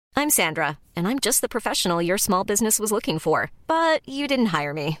I'm Sandra, and I'm just the professional your small business was looking for. But you didn't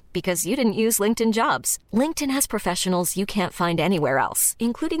hire me because you didn't use LinkedIn Jobs. LinkedIn has professionals you can't find anywhere else,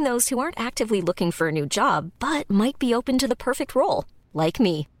 including those who aren't actively looking for a new job, but might be open to the perfect role, like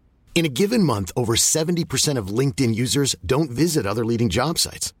me. In a given month, over 70% of LinkedIn users don't visit other leading job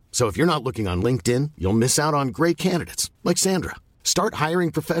sites. So if you're not looking on LinkedIn, you'll miss out on great candidates like Sandra. Start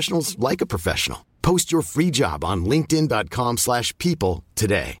hiring professionals like a professional. Post your free job on linkedin.com/people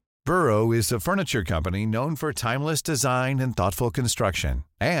today. Burrow is a furniture company known for timeless design and thoughtful construction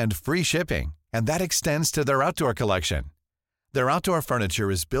and free shipping, and that extends to their outdoor collection. Their outdoor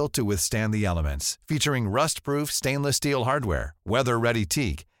furniture is built to withstand the elements, featuring rust-proof stainless steel hardware, weather-ready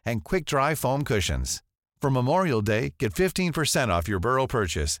teak, and quick-dry foam cushions. For Memorial Day, get 15% off your Burrow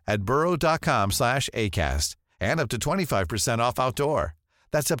purchase at burrow.com/ACAST and up to 25% off outdoor.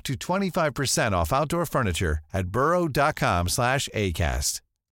 That's up to 25% off outdoor furniture at burrow.com/ACAST.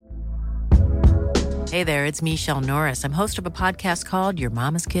 Hey there, it's Michelle Norris. I'm host of a podcast called Your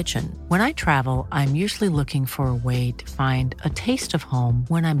Mama's Kitchen. When I travel, I'm usually looking for a way to find a taste of home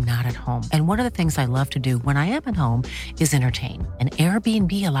when I'm not at home. And one of the things I love to do when I am at home is entertain. And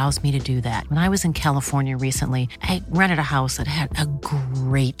Airbnb allows me to do that. When I was in California recently, I rented a house that had a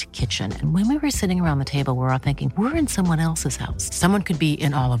great kitchen. And when we were sitting around the table, we were all thinking, we're in someone else's house. Someone could be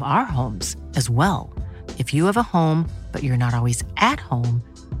in all of our homes as well. If you have a home, but you're not always at home,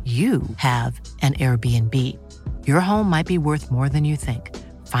 you have an Airbnb. Your home might be worth more than you think.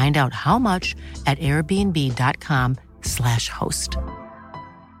 Find out how much at airbnb.com/host.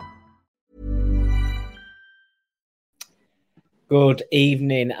 Good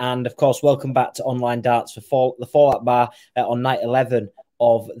evening, and of course, welcome back to Online Darts for the Fallout Bar on night 11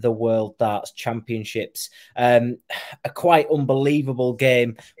 of the World Darts Championships. A quite unbelievable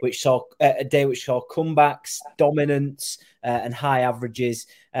game, which saw a day which saw comebacks, dominance, and high averages.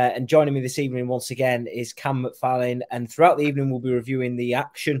 And joining me this evening once again is Cam McFarlane, and throughout the evening we'll be reviewing the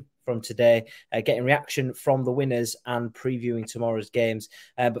action from today, getting reaction from the winners and previewing tomorrow's games.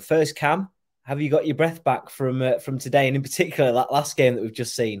 But first, Cam, have you got your breath back from today, and in particular that last game that we've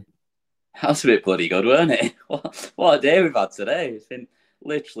just seen? That was a bit bloody good, wasn't it? What a day we've had today. It's been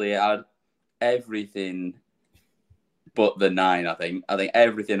literally had everything but the 9, I think. I think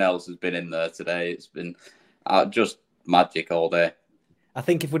everything else has been in there today. It's been just magic all day. I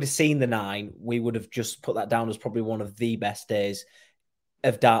think if we'd have seen the 9, we would have just put that down as probably one of the best days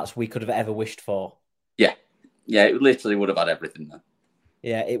of darts we could have ever wished for. Yeah, it literally would have had everything there.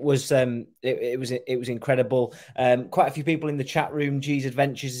 Yeah, it was incredible. Quite a few people in the chat room. G's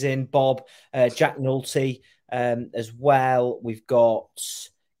Adventures is in, Bob, Jack Nolte as well. We've got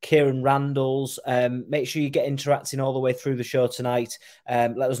Kieran Randalls. Make sure you get interacting all the way through the show tonight.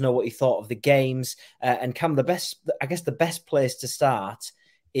 Let us know what you thought of the games. And Cam, the best place to start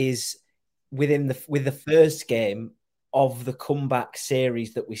is with the first game of the comeback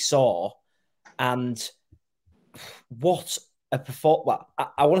series that we saw. And what a performance! Well,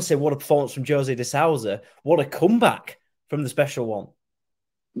 I want to say what a performance from Jose de Sousa. What a comeback from the special one.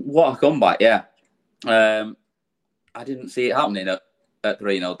 What a comeback, yeah. I didn't see it happening at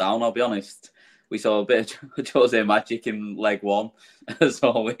 3-0 down, I'll be honest. We saw a bit of Jose magic in leg 1, as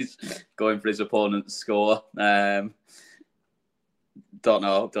always, going for his opponent's score. Don't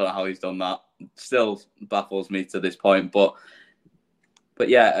know how he's done that. Still baffles me to this point, but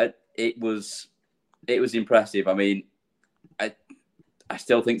yeah, it was impressive. I mean, I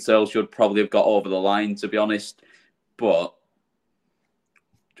still think Searle should probably have got over the line, to be honest, but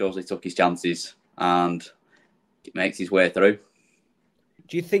Jose took his chances and makes his way through.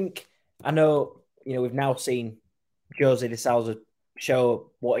 Do you think? I know we've now seen Jose de Sousa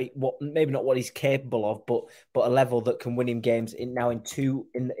show what maybe not what he's capable of, but a level that can win him games in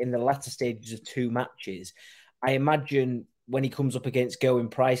the latter stages of 2 matches. I imagine when he comes up against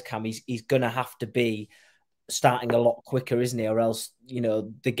Gerwyn Price, Cam, he's going to have to be starting a lot quicker, isn't he? Or else,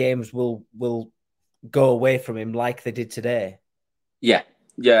 the games will go away from him like they did today. Yeah.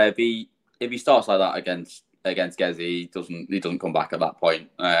 If he starts like that against Gezi, he doesn't come back at that point.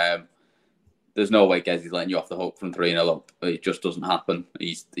 There's no way Gezi's letting you off the hook from 3-0 up. It just doesn't happen.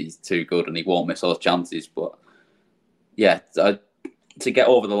 He's too good and he won't miss those chances. But yeah, to get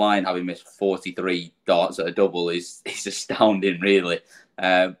over the line having missed 43 darts at a double is astounding, really.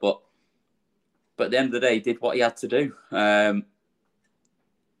 But at the end of the day, he did what he had to do.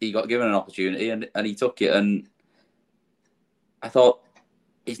 He got given an opportunity and he took it. And I thought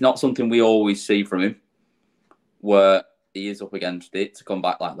it's not something we always see from him, where he is up against it to come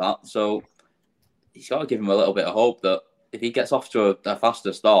back like that. So he's got to give him a little bit of hope that if he gets off to a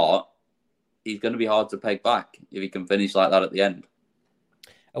faster start, he's going to be hard to peg back if he can finish like that at the end.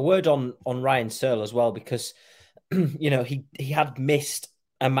 A word on Ryan Searle as well, because he had missed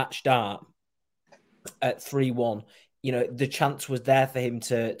a match start at 3-1. The chance was there for him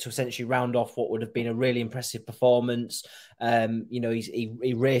to essentially round off what would have been a really impressive performance.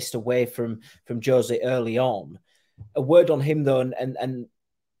 He raced away from Jose early on. A word on him though, and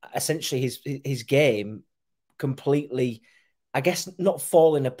essentially his game completely, I guess, not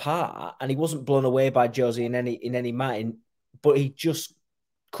falling apart, and he wasn't blown away by Jose in any manner, but he just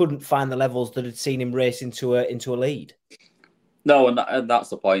couldn't find the levels that had seen him race into a lead. No, and that's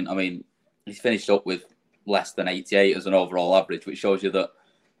the point. I mean, he's finished up with less than 88 as an overall average, which shows you that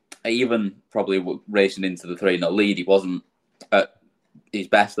even probably racing into the 3-0 lead, he wasn't at his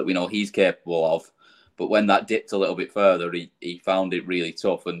best that we know he's capable of. But when that dipped a little bit further, he found it really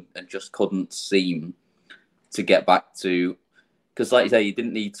tough and just couldn't seem to get back to... Because like you say, he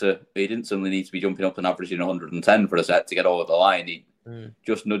didn't suddenly need to be jumping up and averaging 110 for a set to get over the line.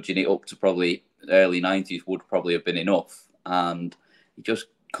 Just nudging it up to probably early 90s would probably have been enough. And he just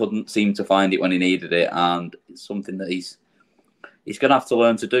couldn't seem to find it when he needed it. And it's something that he's going to have to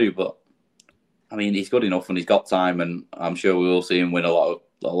learn to do. But, I mean, he's good enough and he's got time. And I'm sure we will see him win a lot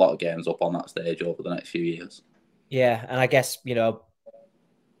of games up on that stage over the next few years. Yeah, and I guess,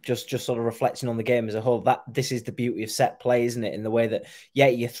 just sort of reflecting on the game as a whole, that this is the beauty of set play, isn't it? In the way that,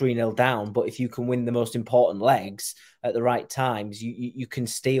 you're 3-0 down, but if you can win the most important legs at the right times, you can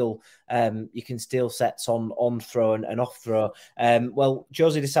steal sets on throw and off throw. Well,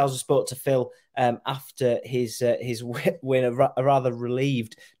 Jose de Sousa spoke to Phil after his win, a rather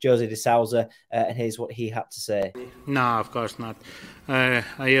relieved Jose de Sousa, and here's what he had to say. No, of course not. I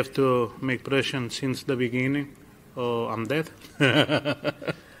have to make pressure since the beginning, or I'm dead.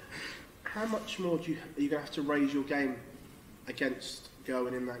 How much more are you going to have to raise your game against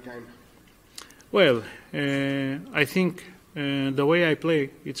going in that game? Well, I think the way I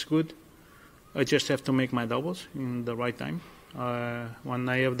play, it's good. I just have to make my doubles in the right time. When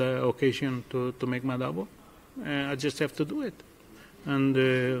I have the occasion to make my double, I just have to do it.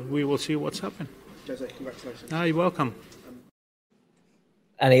 And we will see what's happened. Jose, congratulations. You're welcome.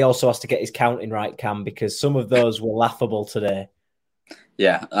 And he also has to get his counting right, Cam, because some of those were laughable today.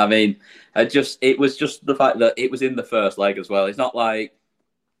 Yeah, I mean, it was just the fact that it was in the first leg as well. It's not like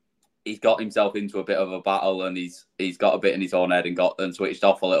he's got himself into a bit of a battle and he's got a bit in his own head and switched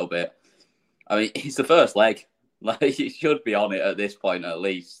off a little bit. I mean, it's the first leg. Like, he should be on it at this point at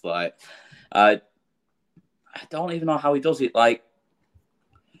least. Like, I don't even know how he does it. Like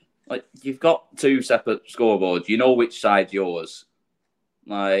you've got two separate scoreboards. You know which side's yours.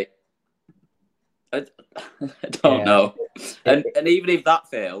 Like, I don't know. And even if that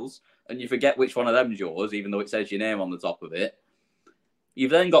fails and you forget which one of them's yours, even though it says your name on the top of it,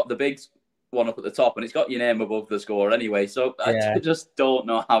 you've then got the big one up at the top and it's got your name above the score anyway. So I just don't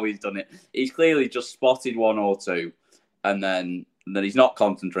know how he's done it. He's clearly just spotted 1 or 2 and then he's not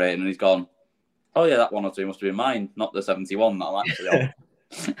concentrating and he's gone, oh yeah, that 1 or 2 must have been mine, not the 71 that I'm actually on.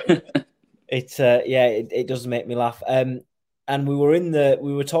 It does make me laugh. And we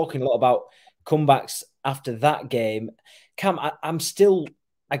were talking a lot about comebacks after that game. Cam, I'm still,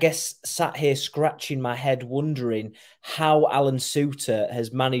 I guess, sat here scratching my head wondering how Alan Suter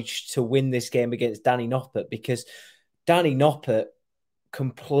has managed to win this game against Danny Noppert, because Danny Noppert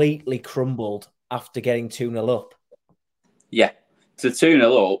completely crumbled after getting 2-0 up. Yeah, to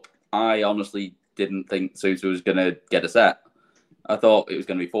 2-0 up, I honestly didn't think Suter was going to get a set. I thought it was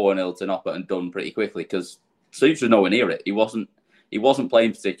going to be 4-0 to Noppert and done pretty quickly because Suter was nowhere near it. He wasn't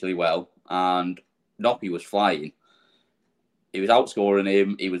playing particularly well, and Noppy was flying. He was outscoring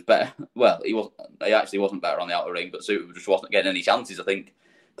him. He was better. Well, he actually wasn't better on the outer ring, but Suter just wasn't getting any chances. I think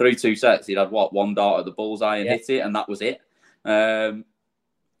through 2 sets, he'd had one dart at the bullseye and hit it, and that was it.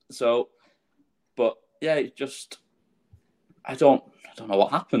 It just, I don't know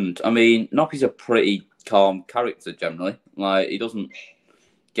what happened. I mean, Noppy's a pretty calm character generally. Like, he doesn't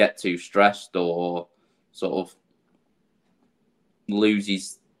get too stressed or sort of lose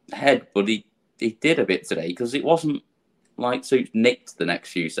his head, but he did a bit today because it wasn't like Suits nicked the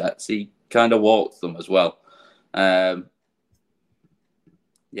next few sets. He kind of walked them as well.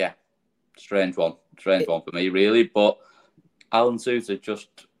 Strange one for me, really. But Alan Suter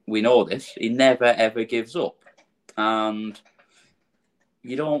we know this, he never ever gives up. And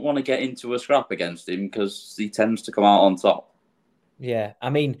you don't want to get into a scrap against him because he tends to come out on top. Yeah, I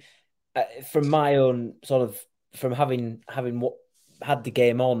mean, from my own sort of, from having had the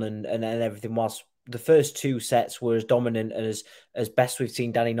game on and everything, whilst the first 2 sets were as dominant and as best we've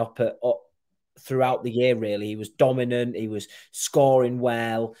seen Danny Noppert throughout the year, really. He was dominant, he was scoring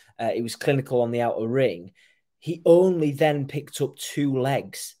well, he was clinical on the outer ring. he only then picked up 2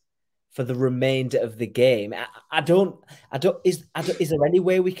 legs for the remainder of the game. Is there any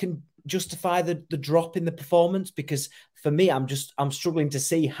way we can justify the drop in the performance? Because for me, I'm struggling to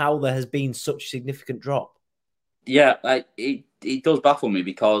see how there has been such a significant drop. Yeah, it does baffle me,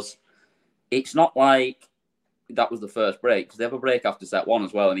 because it's not like that was the first break, because they have a break after set 1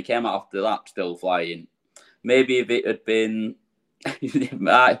 as well, and he came out after that still flying. Maybe if it had been,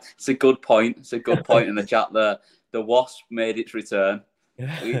 it's a good point. It's a good point in the chat there. The Wasp made its return.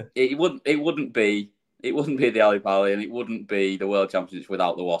 It wouldn't be the Ali Pali, and it wouldn't be the World Championships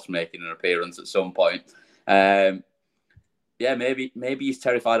without the Wasp making an appearance at some point. Yeah, maybe he's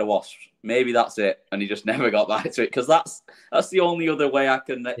terrified of wasps. Maybe that's it, and he just never got back to it, because that's the only other way I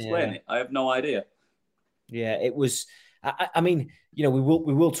can explain it. I have no idea. Yeah, it was. I mean, we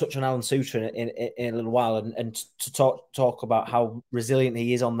will touch on Alan Suter in a little while, and to talk about how resilient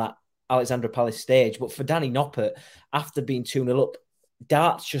he is on that Alexandra Palace stage. But for Danny Noppert, after being 2-0 up,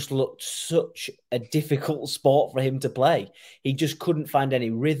 darts just looked such a difficult sport for him to play. He just couldn't find any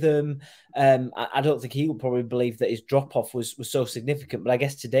rhythm. I don't think he would probably believe that his drop-off was so significant. But I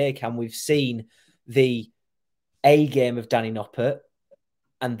guess today, we've seen the A game of Danny Noppert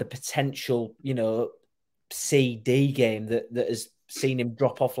and the potential, C-D game that has seen him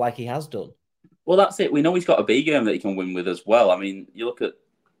drop off like he has done. Well, that's it. We know he's got a B game that he can win with as well. I mean, you look at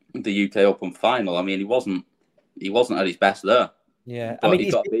the UK Open final. I mean, he wasn't at his best there. Yeah, but I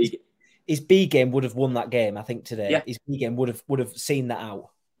mean, his B game would have won that game, I think, today. Yeah. His B game would have seen that out.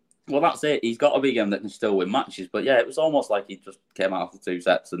 Well, that's it. He's got a B game that can still win matches. But yeah, it was almost like he just came out after 2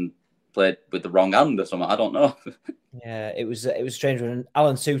 sets and played with the wrong hand or something. I don't know. Yeah, it was strange. And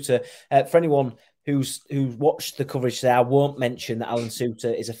Alan Suter, for anyone who's watched the coverage today, I won't mention that Alan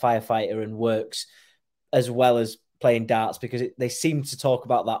Suter is a firefighter and works as well as playing darts, because they seem to talk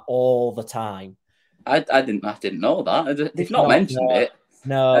about that all the time. I didn't know that. They've not mentioned it.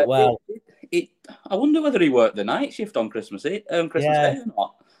 No, well, I wonder whether he worked the night shift on Christmas Day or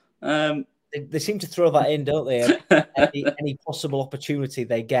not. They seem to throw that in, don't they? any possible opportunity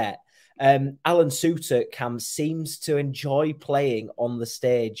they get. Alan Suter seems to enjoy playing on the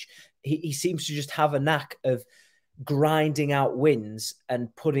stage. He seems to just have a knack of grinding out wins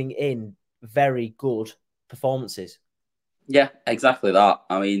and putting in very good performances. Yeah, exactly that.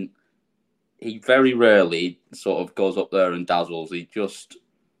 I mean, he very rarely sort of goes up there and dazzles. He just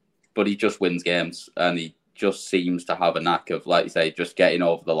wins games, and he just seems to have a knack of, like you say, just getting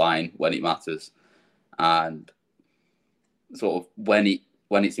over the line when it matters, and sort of when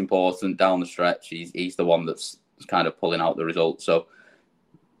it's important down the stretch, he's the one that's kind of pulling out the results. So,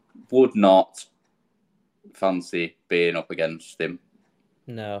 would not fancy being up against him.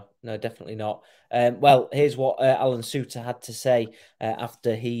 No, definitely not. Well, here's what Alan Suter had to say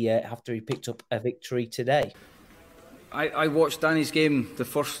after he picked up a victory today. I watched Danny's game,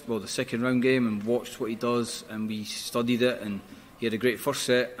 the second round game, and watched what he does, and we studied it, and he had a great first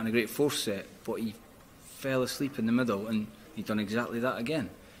set and a great fourth set, but he fell asleep in the middle, and he'd done exactly that again.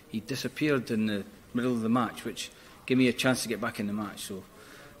 He disappeared in the middle of the match, which gave me a chance to get back in the match, so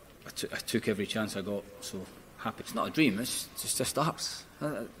I took every chance I got, so happy. It's not a dream, it's just darts.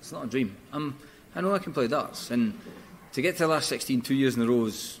 It's not a dream. I know I can play darts, and to get to the last 16 2 years in a row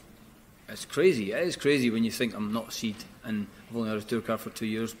it's crazy. It is crazy when you think I'm not a seed and I've only had a tour card for 2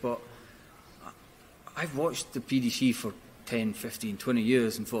 years, but I've watched the PDC for 10, 15, 20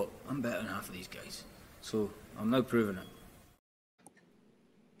 years and thought, I'm better than half of these guys. So I'm now proving it.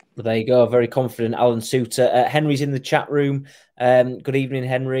 Well, there you go. Very confident Alan Suter. Henry's in the chat room. Good evening,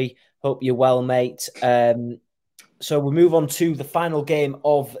 Henry. Hope you're well, mate. So we move on to the final game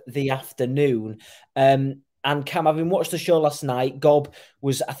of the afternoon. And Cam, having watched the show last night, Gob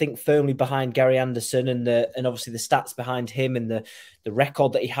was, I think, firmly behind Gary Anderson and obviously the stats behind him and the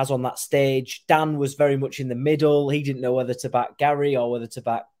record that he has on that stage. Dan was very much in the middle. He didn't know whether to back Gary or whether to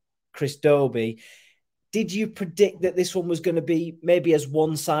back Chris Dobey. Did you predict that this one was going to be maybe as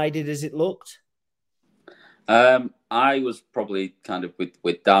one-sided as it looked? I was probably kind of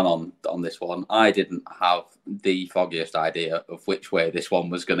with Dan on this one. I didn't have the foggiest idea of which way this one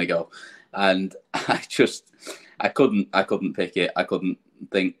was going to go, and I couldn't pick it. I couldn't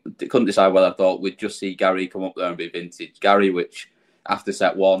decide whether I thought we'd just see Gary come up there and be vintage Gary, which after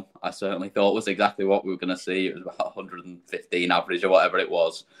set 1 I certainly thought was exactly what we were going to see. It was about 115 average or whatever it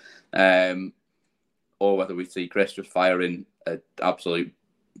was, or whether we'd see Chris just firing an absolute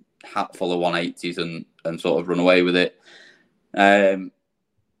hatful of 180s and sort of run away with it. It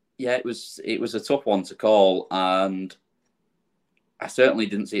was a tough one to call, and I certainly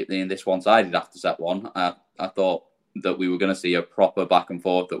didn't see it being this one-sided after set 1. I thought that we were going to see a proper back and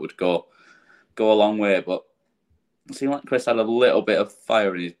forth that would go a long way, but seemed like Chris had a little bit of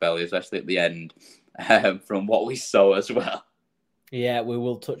fire in his belly, especially at the end, from what we saw as well. Yeah, we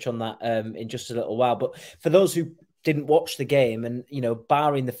will touch on that in just a little while. But for those who didn't watch the game, and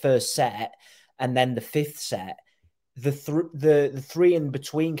barring the first set and then the fifth set, the three in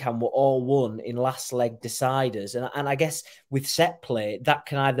between were all won in last leg deciders, and I guess with set play that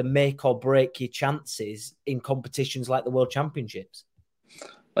can either make or break your chances in competitions like the World Championships.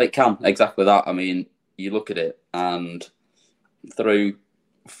 It can, exactly that. I mean, you look at it, and through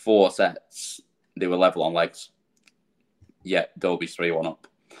 4 sets they were level on legs. Yeah, Dobie's 3-1 up,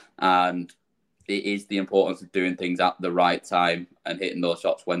 and it is the importance of doing things at the right time and hitting those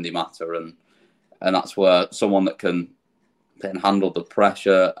shots when they matter, and that's where someone that can handle the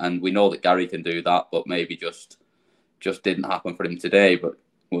pressure, and we know that Gary can do that, but maybe just didn't happen for him today. But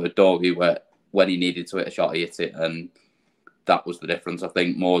with Dobie, where when he needed to hit a shot, he hit it, and that was the difference, I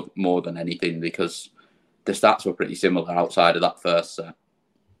think, more than anything, because the stats were pretty similar outside of that first set.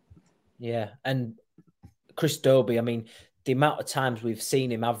 Yeah, and Chris Dobie, I mean, the amount of times we've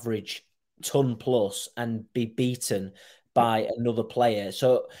seen him average ton plus and be beaten by another player.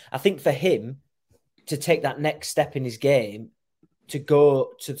 So I think for him to take that next step in his game, to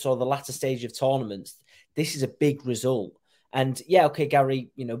go to sort of the latter stage of tournaments, this is a big result. And yeah, okay,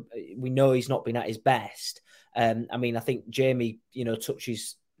 Gary, we know he's not been at his best. I mean, I think Jamie,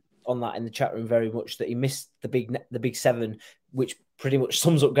 touches on that in the chat room very much, that he missed the big 7, which pretty much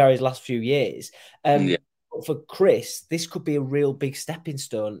sums up Gary's last few years. Yeah. But for Chris, this could be a real big stepping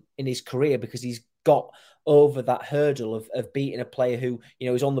stone in his career, because he's got over that hurdle of beating a player who,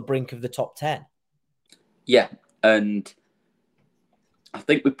 is on the brink of the top 10. Yeah, and I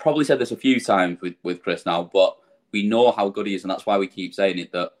think we've probably said this a few times with Chris now, but we know how good he is, and that's why we keep saying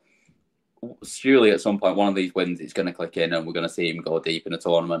it, that surely at some point one of these wins is going to click in and we're going to see him go deep in a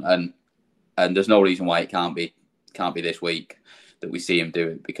tournament, and there's no reason why it can't be this week that we see him do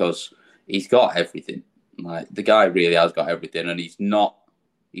it, because he's got everything. Like, the guy really has got everything, and he's not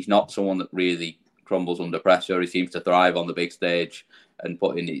someone that really crumbles under pressure. He seems to thrive on the big stage and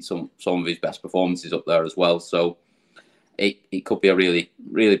put in some of his best performances up there as well. So it could be a really,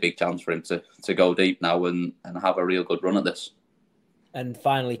 really big chance for him to go deep now and have a real good run at this. And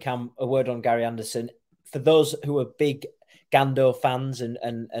finally, Cam, a word on Gary Anderson. For those who are big Gando fans and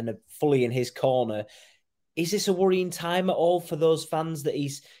are fully in his corner, is this a worrying time at all for those fans that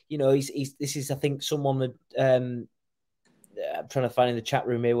he's this is, I think, someone I'm trying to find in the chat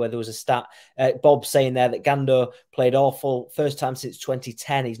room here where there was a stat. Bob saying there that Gando played awful. First time since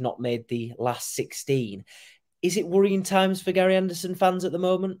 2010, he's not made the last 16. Is it worrying times for Gary Anderson fans at the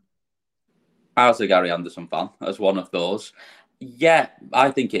moment? As a Gary Anderson fan, as one of those, yeah, I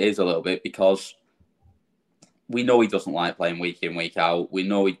think it is a little bit, because we know he doesn't like playing week in, week out. We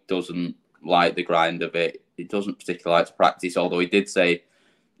know he doesn't like the grind of it. He doesn't particularly like to practice, although he did say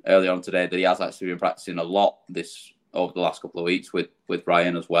earlier on today that he has actually been practicing a lot over the last couple of weeks with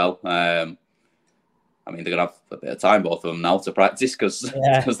Brian as well. I mean, they're going to have a bit of time, both of them, now to practice, because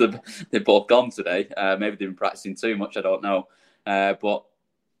they've both gone today. Maybe they've been practicing too much, I don't know. But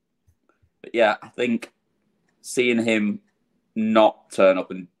yeah, I think seeing him not turn up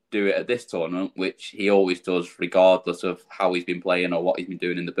and do it at this tournament, which he always does regardless of how he's been playing or what he's been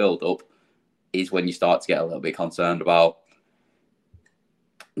doing in the build-up, is when you start to get a little bit concerned about,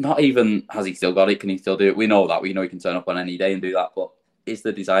 not even has he still got it, can he still do it? We know that. We know he can turn up on any day and do that, but is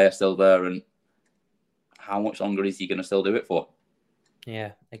the desire still there, and how much longer is he going to still do it for?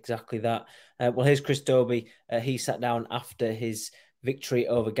 Yeah, exactly that. Well, here's Chris Dobie. He sat down after his victory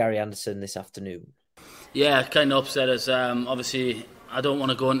over Gary Anderson this afternoon. Yeah, kind of upset us. Obviously, I don't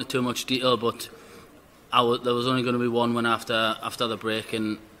want to go into too much detail, but there was only going to be one win after the break,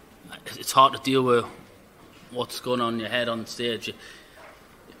 and it's hard to deal with what's going on in your head on stage.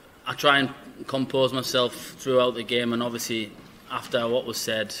 I try and compose myself throughout the game, and obviously after what was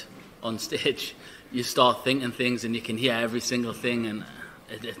said on stage, you start thinking things and you can hear every single thing, and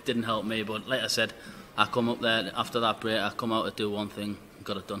it didn't help me. But like I said, I come up there after that break, I come out to do one thing,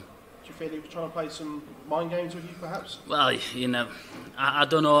 got it done. Do you feel he was trying to play some mind games with you, perhaps? Well, I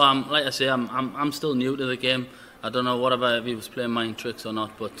don't know. Like I say, I'm still new to the game. I don't know if he was playing mind tricks or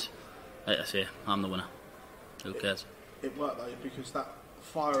not, but like I say, I'm the winner. Who cares? It worked though, because that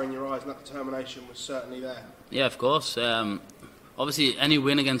fire in your eyes and that determination was certainly there. Yeah, of course. Obviously, any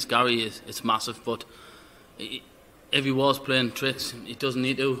win against Gary is massive, but if he was playing tricks, he doesn't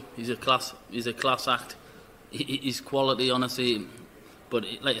need to. He's a class act. He's quality, honestly. But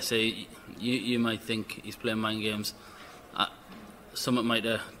like I say, you might think he's playing mind games. Something might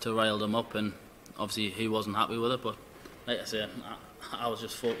have riled him up, and obviously he wasn't happy with it. But like I say, I was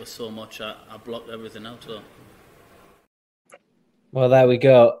just focused so much, I blocked everything out. So Well, there we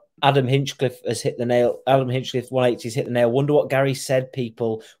go. Adam Hinchcliffe has hit the nail. Adam Hinchcliffe 180 has hit the nail. Wonder what Gary said.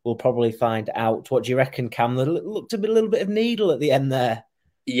 People will probably find out. What do you reckon, Cam? There looked a little bit of needle at the end there.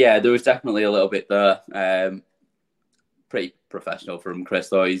 Yeah, there was definitely a little bit there. Pretty professional from Chris,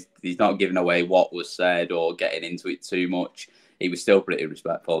 though. He's not giving away what was said or getting into it too much. He was still pretty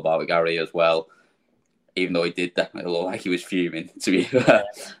respectful about Gary as well, even though he did definitely look like he was fuming, to be fair.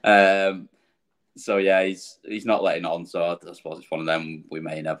 So yeah, he's not letting on. So I suppose it's one of them we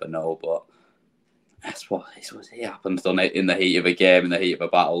may never know, but that's what it happens. Done it in the heat of a game, in the heat of a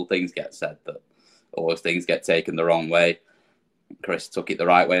battle. Things get said or things get taken the wrong way. Chris took it the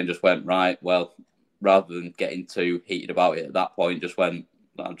right way and just went, right, well, rather than getting too heated about it at that point, just went,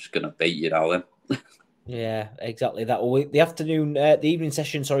 I'm just going to beat you now then. Yeah, exactly that. Well, the evening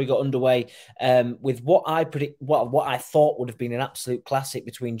session, got underway with what I predict, what I thought would have been an absolute classic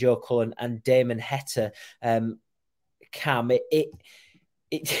between Joe Cullen and Damon Heta. Cam,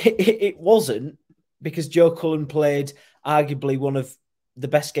 it wasn't, because Joe Cullen played arguably one of the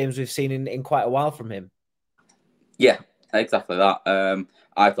best games we've seen in quite a while from him. Yeah, exactly that.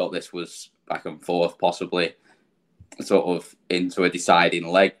 I thought this was back and forth, possibly sort of into a deciding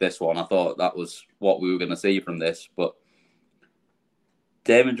leg, this one. I thought that was what we were going to see from this, but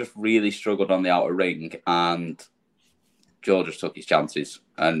Damon just really struggled on the outer ring and Joe just took his chances.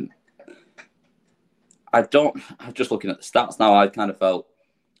 And I'm just looking at the stats now, I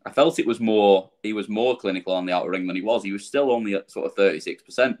felt he was more clinical on the outer ring than he was. He was still only at sort of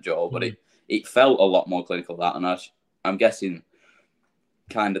 36%, Joe, but it felt a lot more clinical that, and I'm guessing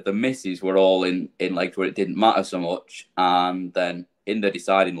kind of the misses were all in legs where it didn't matter so much, and then in the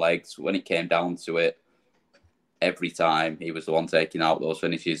deciding legs, when it came down to it, every time he was the one taking out those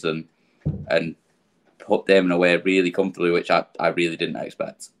finishes and put Damon away really comfortably, which I really didn't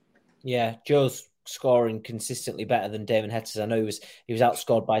expect. Yeah, Joe's scoring consistently better than Damon Heta's. I know he was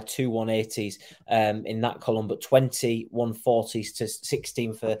outscored by 2 180s in that column, but 20 140s to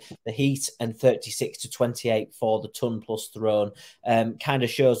 16 for the heat and 36 to 28 for the ton plus thrown. Kind of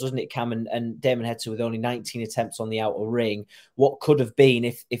shows, doesn't it, Cam? And Damon Heta with only 19 attempts on the outer ring, what could have been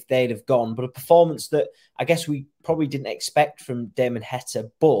if they'd have gone. But a performance that I guess we probably didn't expect from Damon Heta,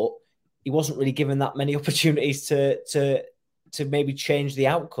 but he wasn't really given that many opportunities to maybe change the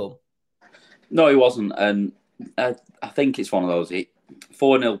outcome. No, he wasn't, and I think it's one of those.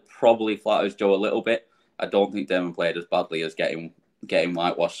 4-0 probably flatters Joe a little bit. I don't think Damon played as badly as getting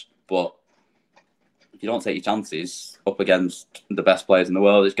whitewashed, but if you don't take your chances up against the best players in the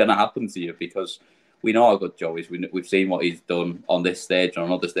world, it's going to happen to you, because we know how good Joe is. We've seen what he's done on this stage and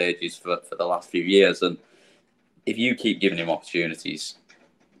on other stages for the last few years, and if you keep giving him opportunities,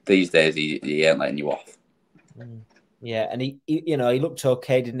 these days he ain't letting you off. Yeah, and he looked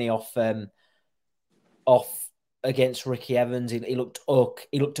okay, didn't he? Off against Ricky Evans, he looked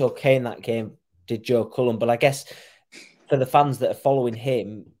okay in that game, did Joe Cullen. But I guess for the fans that are following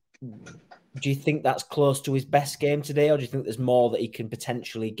him, do you think that's close to his best game today, or do you think there's more that he can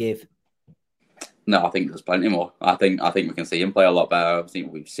potentially give? No, I think there's plenty more. I think we can see him play a lot better. I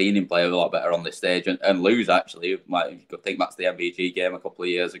think we've seen him play a lot better on this stage and lose, actually. Like, you could think back to the MVG game a couple of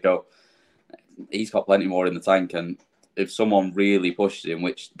years ago. He's got plenty more in the tank, and if someone really pushes him,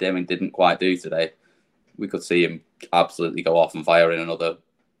 which Damon didn't quite do today, we could see him absolutely go off and fire in another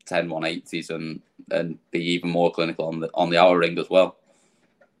 10 180s and be even more clinical on the outer ring as well.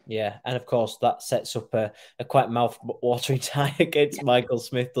 Yeah, and of course that sets up a quite mouth-watering tie against Michael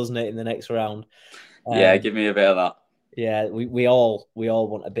Smith, doesn't it, in the next round? Yeah, give me a bit of that. Yeah, we all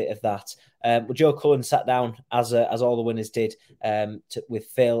want a bit of that. Well, Joe Cullen sat down as all the winners did with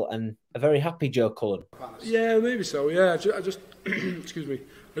Phil, and a very happy Joe Cullen. Yeah, maybe so. Yeah, I just excuse me.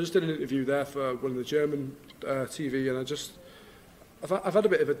 I just did an interview there for one of the German TV, and I've had a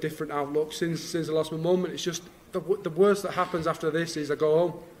bit of a different outlook since I lost my mum. And it's just the worst that happens after this is I go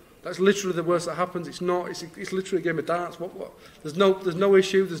home. That's literally the worst that happens. It's not. It's literally a game of darts. What? There's no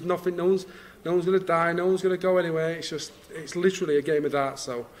issue. There's nothing. No one's going to die. No one's going to go anywhere. It's literally a game of darts.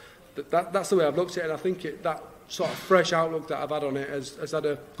 So that's the way I've looked at it. And I think that sort of fresh outlook that I've had on it has had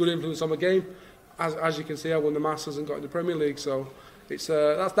a good influence on my game. As you can see, I won the Masters and got in the Premier League. So it's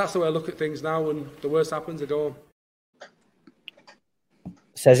that's the way I look at things now. When the worst happens, I go home.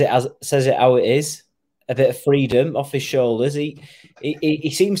 Says it how it is. A bit of freedom off his shoulders.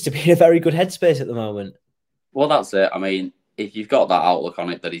 He seems to be in a very good headspace at the moment. Well, that's it. I mean, if you've got that outlook on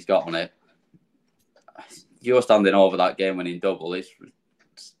it that he's got on it, you're standing over that game-winning double.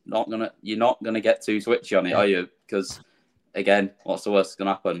 You're not gonna get too switchy on it, are you? Because again, what's the worst that's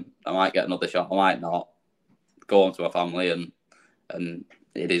gonna happen? I might get another shot. I might not. Go on to a family, and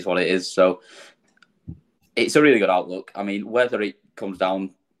it is what it is. So it's a really good outlook. I mean, whether it comes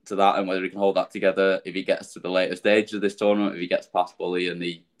down to that and whether he can hold that together. If he gets to the later stages of this tournament, if he gets past Bully and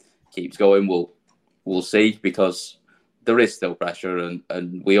he keeps going, we'll see, because there is still pressure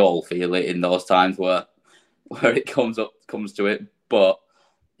and we all feel it in those times where it comes to it. But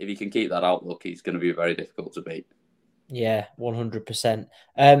if he can keep that outlook, he's going to be very difficult to beat. Yeah, 100%.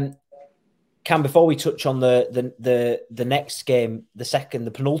 Cam, before we touch on the next game,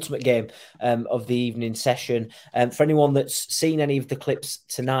 the penultimate game of the evening session, for anyone that's seen any of the clips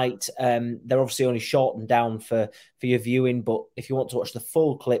tonight, they're obviously only shortened down for your viewing, but if you want to watch the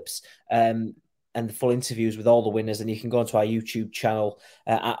full clips and the full interviews with all the winners, then you can go onto our YouTube channel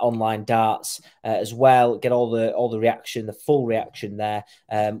at Online Darts as well. Get all the reaction, the full reaction there.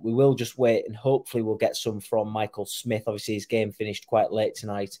 We will just wait and hopefully we'll get some from Michael Smith. Obviously, his game finished quite late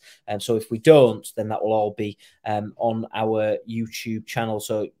tonight. So if we don't, then that will all be on our YouTube channel.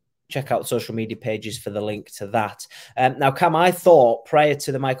 So check out the social media pages for the link to that. Now, Cam, I thought prior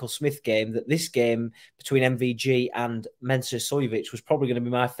to the Michael Smith game that this game between MVG and Mensur Suljovic was probably going to be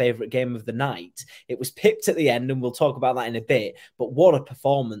my favourite game of the night. It was pipped at the end, and we'll talk about that in a bit. But what a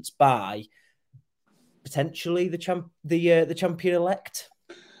performance by potentially the champion-elect.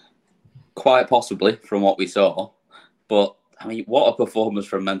 Quite possibly from what we saw. But, I mean, what a performance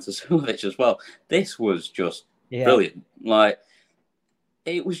from Mensur Suljovic as well. This was just brilliant.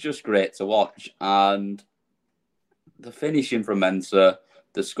 It was just great to watch, and the finishing from Mensur,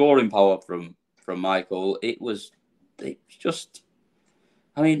 the scoring power from Michael, it was just,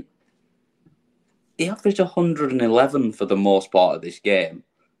 I mean, he averaged 111 for the most part of this game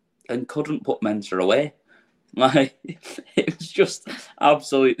and couldn't put Mensur away. It was just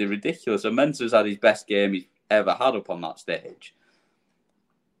absolutely ridiculous. And Mensur's had his best game he's ever had up on that stage,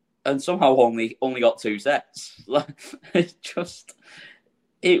 and somehow only got 2 sets.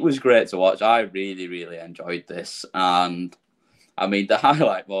 It was great to watch. I really, really enjoyed this. And, I mean, the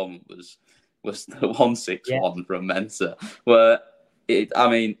highlight moment was the 161 from Mensur, where, it's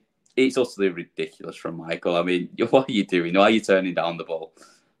utterly ridiculous from Michael. I mean, what are you doing? Why are you turning down the ball?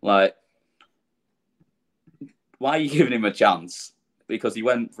 Why are you giving him a chance? Because he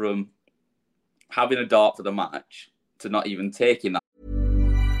went from having a dart for the match to not even taking that.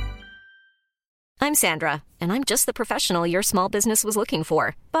 I'm Sandra, and I'm just the professional your small business was looking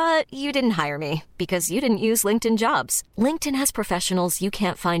for. But you didn't hire me because you didn't use LinkedIn Jobs. LinkedIn has professionals you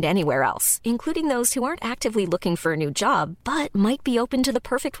can't find anywhere else, including those who aren't actively looking for a new job, but might be open to the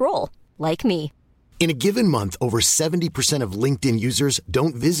perfect role, like me. In a given month, over 70% of LinkedIn users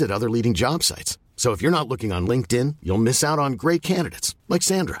don't visit other leading job sites. So if you're not looking on LinkedIn, you'll miss out on great candidates like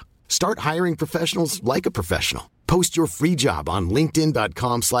Sandra. Start hiring professionals like a professional. Post your free job on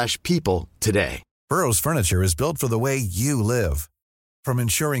linkedin.com/people today. Burrow's furniture is built for the way you live. From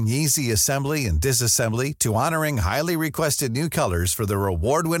ensuring easy assembly and disassembly to honoring highly requested new colors for their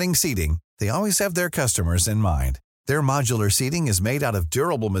award-winning seating, they always have their customers in mind. Their modular seating is made out of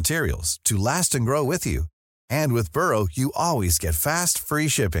durable materials to last and grow with you. And with Burrow, you always get fast, free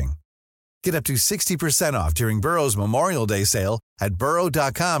shipping. Get up to 60% off during Burrow's Memorial Day sale at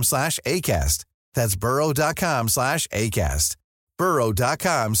burrow.com/ACAST. That's burrow.com/ACAST.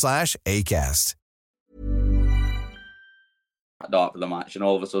 burrow.com/ACAST. Dart for the match, and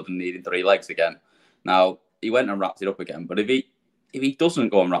all of a sudden needing 3 legs again. Now, he went and wrapped it up again, but if he doesn't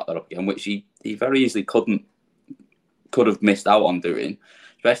go and wrap that up again, which he very easily could have missed out on doing,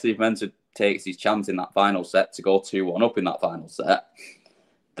 especially if Mensur takes his chance in that final set to go 2-1 up in that final set,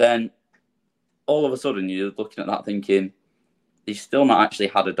 then all of a sudden you're looking at that thinking, he's still not actually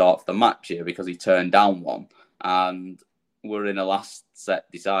had a dart for the match here because he turned down one, and we're in a last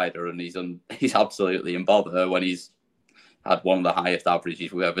set decider, and he's absolutely in bother when he's had one of the highest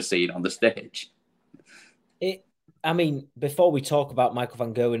averages we've ever seen on the stage. Before we talk about Michael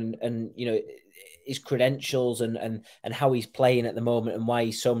van Gerwen and his credentials and how he's playing at the moment and why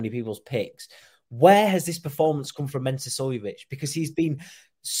he's so many people's picks, where has this performance come from Mensur Suljovic? Because he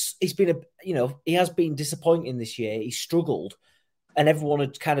has been disappointing this year. He struggled, and everyone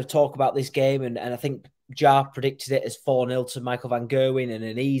had kind of talk about this game, and I think Jar predicted it as 4-0 to Michael van Gerwen and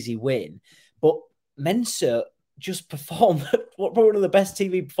an easy win. But Mensur just performed probably one of the best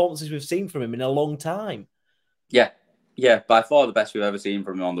TV performances we've seen from him in a long time. Yeah, by far the best we've ever seen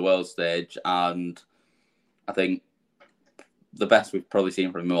from him on the world stage, and I think the best we've probably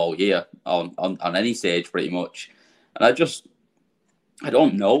seen from him all year on any stage, pretty much. And I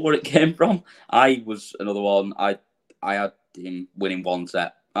don't know where it came from. I was another one. I had him winning 1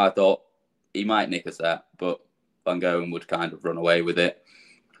 set. I thought he might nick a set, but Van Gerwen would kind of run away with it.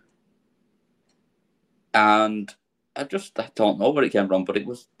 And I don't know where it came from, but it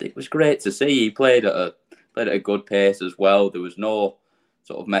was great to see. He played at at a good pace as well. There was no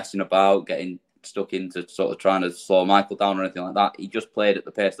sort of messing about, getting stuck into sort of trying to slow Michael down or anything like that. He just played at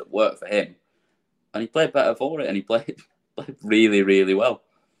the pace that worked for him, and he played better for it, and he played really, really well.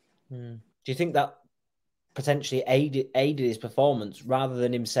 Do you think that potentially aided his performance rather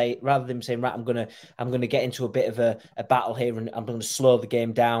than him saying, right, I'm gonna get into a bit of a battle here, and I'm gonna slow the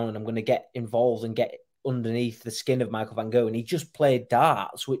game down, and I'm gonna get involved and get underneath the skin of Michael van Gogh, and he just played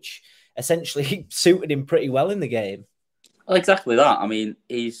darts, which essentially suited him pretty well in the game. Well, exactly that. I mean,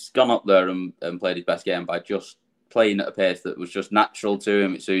 he's gone up there and played his best game by just playing at a pace that was just natural to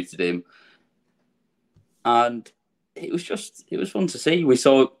him. It suited him, and it was fun to see. We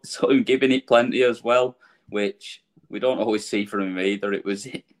saw him giving it plenty as well, which we don't always see from him either. It was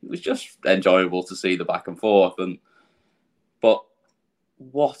just enjoyable to see the back and forth. But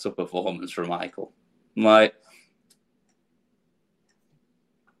what a performance from Michael! Like,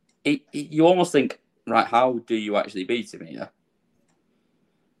 you almost think, right, how do you actually beat him here?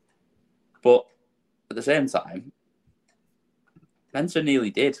 But at the same time, Benson nearly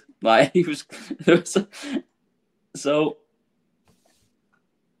did. Like, so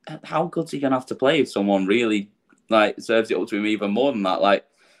how good's he going to have to play if someone really serves it up to him even more than that? Like,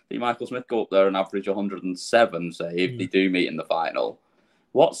 see Michael Smith go up there and average 107, say, if they do meet in the final.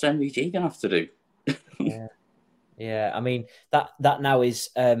 What's MVG going to have to do? Yeah. I mean, that now is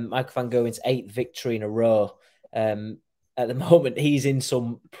Michael van Gogh's 8th victory in a row. At the moment, he's in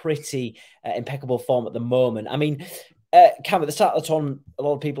some pretty impeccable form at the moment. I mean, Cam, at the start of the tournament, a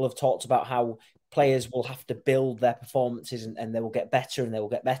lot of people have talked about how players will have to build their performances and they will get better and they will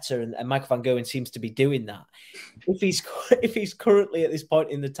get better. And Michael van Gogh seems to be doing that. If he's currently at this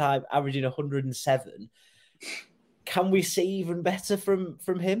point in the time averaging 107, can we see even better from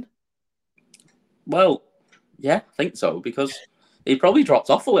him? Well, yeah, I think so, because he probably dropped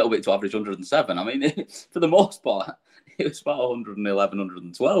off a little bit to average 107. I mean, for the most part, it was about 111,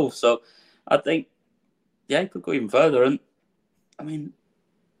 112. So I think, yeah, he could go even further. And, I mean,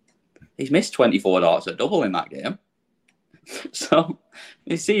 he's missed 24 darts at double in that game. So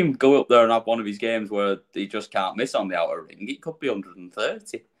you see him go up there and have one of his games where he just can't miss on the outer ring. It could be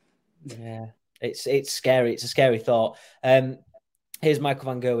 130. Yeah, it's scary. It's a scary thought. Here's Michael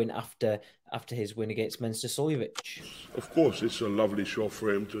van Gogh after his win against Mensur Suljovic. Of course, it's a lovely shot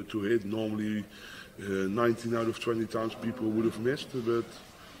for him to hit. Normally, 19 out of 20 times people would have missed. But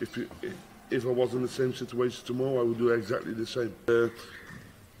if I was in the same situation tomorrow, I would do exactly the same.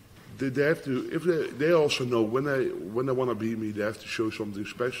 They have to. They also know when they want to beat me, they have to show something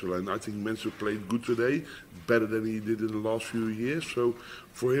special. And I think Mensur played good today, better than he did in the last few years. So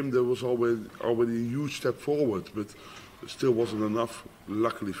for him, there was already a huge step forward, but it still wasn't enough.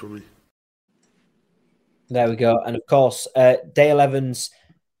 Luckily for me. There we go. And of course, day 11's,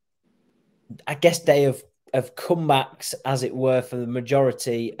 I guess, day of comebacks, as it were, for the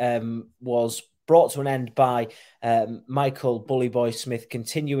majority, was brought to an end by Michael Bully Boy Smith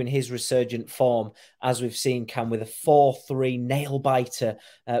continuing his resurgent form, as we've seen, Cam, with a 4-3 nail-biter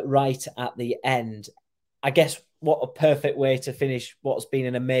right at the end. I guess what a perfect way to finish what's been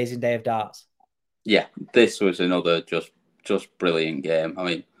an amazing day of darts. Yeah, this was another just brilliant game. I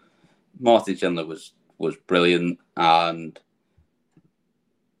mean, Martin Schindler was brilliant, and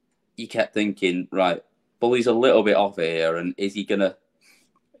you kept thinking, right, Bully's a little bit off here, and is he gonna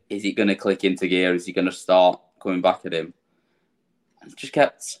click into gear? Is he gonna start coming back at him? I just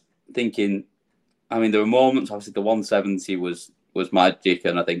kept thinking. I mean, there were moments. Obviously, the 170 was magic,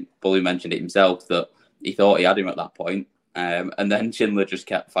 and I think Bully mentioned it himself that he thought he had him at that point. And then Schindler just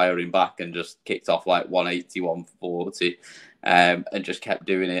kept firing back and just kicked off like 180, 140, and just kept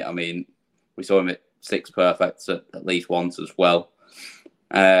doing it. I mean, we saw him at 6 perfects at least once as well.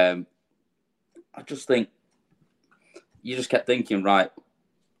 I just think you just kept thinking, right,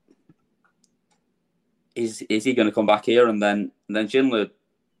 is he going to come back here? And then Schindler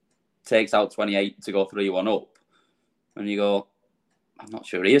takes out 28 to go 3-1 up, and you go, I'm not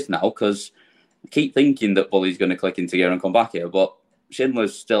sure he is now, because I keep thinking that Bully's going to click into gear and come back here, but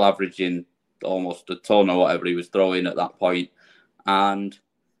Schindler's still averaging almost a ton or whatever he was throwing at that point, and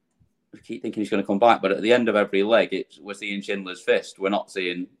I keep thinking he's going to come back. But at the end of every leg, we're seeing Schindler's fist. We're not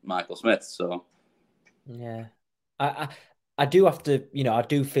seeing Michael Smith. So, yeah, I do have to, I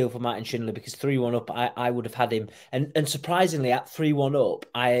do feel for Martin Schindler, because 3-1 up, I would have had him. And surprisingly, at 3-1 up,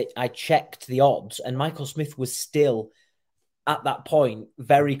 I checked the odds, and Michael Smith was still, at that point,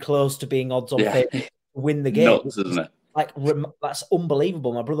 very close to being odds on favourite to win the game. Nuts, isn't it? Like, that's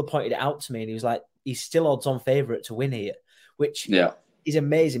unbelievable. My brother pointed it out to me, and he was like, he's still odds on favourite to win here, which is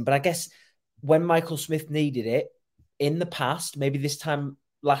amazing. But I guess when Michael Smith needed it in the past, maybe this time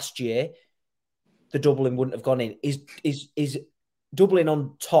last year, the doubling wouldn't have gone in. Is doubling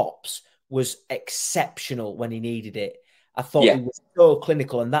on tops was exceptional when he needed it. I thought he was so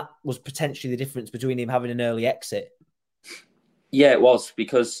clinical, and that was potentially the difference between him having an early exit. Yeah, it was,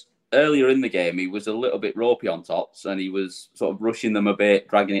 because earlier in the game, he was a little bit ropey on tops, and he was sort of rushing them a bit,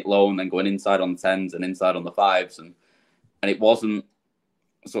 dragging it low, and then going inside on the 10s and inside on the 5s. And it wasn't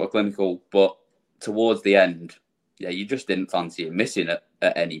sort of clinical, but towards the end, you just didn't fancy him missing it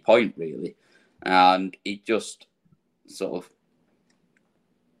at any point, really. And he just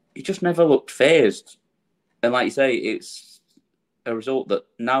never looked phased. And like you say, it's a result that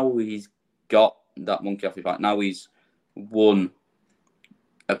now he's got that monkey off his back. Now he's won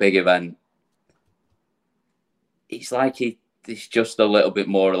a big event. It's like he's just a little bit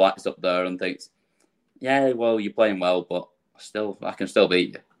more relaxed up there and thinks, yeah, well, you're playing well, but I can still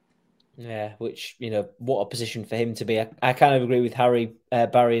beat you. Yeah, which, what a position for him to be. I kind of agree with Harry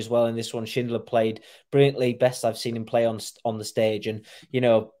Barry as well in this one. Schindler played brilliantly, best I've seen him play on the stage. And,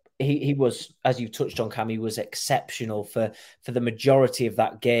 he was, as you touched on, Cam, he was exceptional for the majority of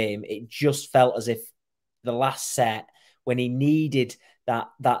that game. It just felt as if the last set, when he needed that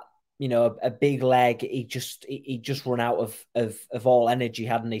a big leg, he just run out of all energy,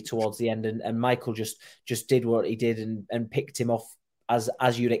 hadn't he, towards the end? And Michael just did what he did and picked him off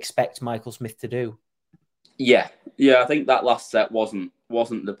as you'd expect Michael Smith to do. Yeah, I think that last set wasn't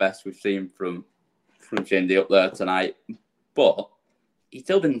the best we've seen from Shindy up there tonight, but he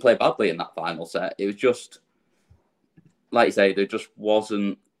still didn't play badly in that final set. It was just, like you say, there just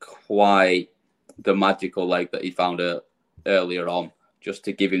wasn't quite the magical leg that he found earlier on, just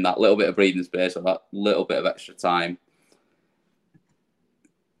to give him that little bit of breathing space or that little bit of extra time.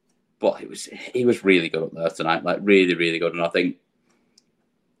 But he was really good up there tonight, like really, really good. And I think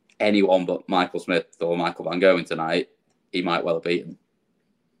anyone but Michael Smith or Michael Van Gerwen tonight, he might well have beaten.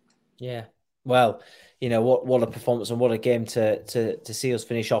 Yeah. Well, what a performance and what a game to see us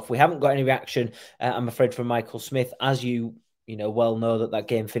finish off. We haven't got any reaction, I'm afraid, from Michael Smith, as you well know that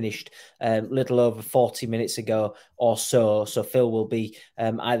game finished little over 40 minutes ago or so. So Phil will be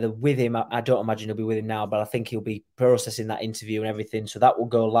either with him. I don't imagine he'll be with him now, but I think he'll be processing that interview and everything. So that will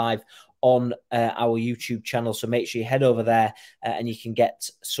go live on our YouTube channel. So make sure you head over there and you can get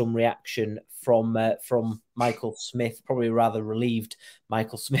some reaction from Michael Smith, probably rather relieved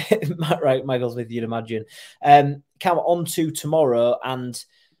Michael Smith, right? Michael Smith, you'd imagine. Come on to tomorrow, and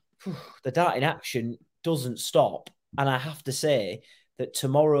the darting action doesn't stop. And I have to say that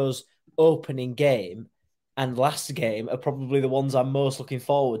tomorrow's opening game and last game are probably the ones I'm most looking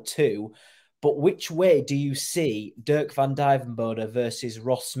forward to. But which way do you see Dirk van Dijvenbode versus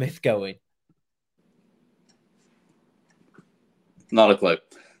Ross Smith going? Not a clue.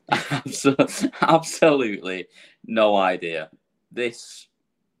 Absolutely no idea. This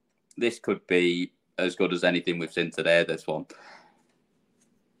could be as good as anything we've seen today, this one.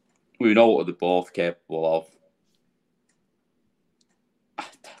 We know what they're both capable of. I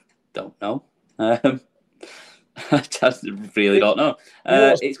don't know. I just really don't know.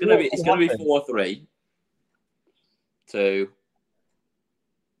 It's gonna be 4-3 to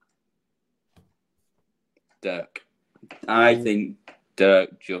Dirk. I think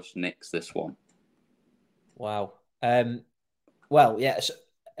Dirk just nicks this one. Wow. Well, yeah. So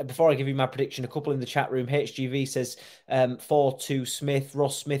before I give you my prediction, a couple in the chat room. HGV says 4-2 Smith.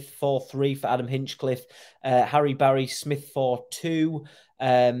 Ross Smith 4-3 for Adam Hinchcliffe. Harry Barry Smith 4-2.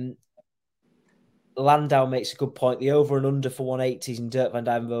 Landau makes a good point. The over and under for 180s in Dirk van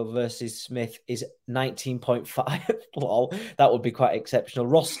Dijvenbode versus Smith is 19.5. Lol, that would be quite exceptional.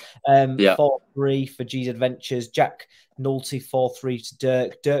 Ross 4-3 for G's Adventures. Jack Nolte 4-3 to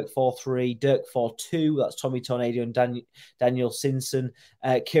Dirk. Dirk 4-3. Dirk 4-2. That's Tommy Tornado and Daniel Simpson.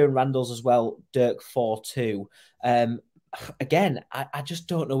 Kieran Randalls as well. Dirk 4-2. Again, I just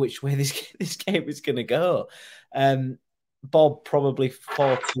don't know which way this game is going to go. Bob probably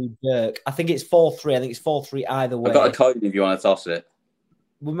 4-2 Dirk. I think it's 4-3. I think it's 4-3 either way. I've got a coin if you want to toss it.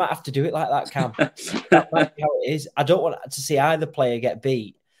 We might have to do it like that, Cam. That might be how it is. I don't want to see either player get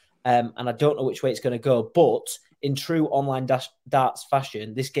beat. And I don't know which way it's going to go. But in true online darts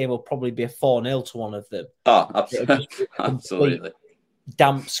fashion, this game will probably be a 4-0 to one of them. Oh, absolutely.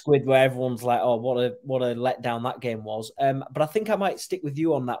 Damp squid where everyone's like, oh, what a letdown that game was. But I think I might stick with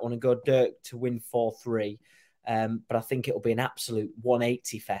you on that one and go Dirk to win 4-3. But I think it'll be an absolute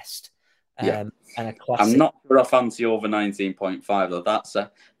 180 fest. And a classic. I'm not sure I fancy over 19.5 though.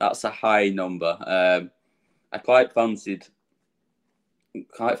 That's a high number. I quite fancied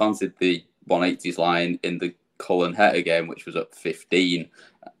the 180s line in the Cullen Heta game, which was at 15,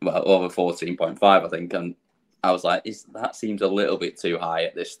 well, over 14.5, I think, and I was like, that seems a little bit too high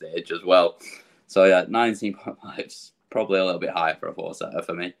at this stage as well. So yeah, 19.5 is probably a little bit high for a 4-setter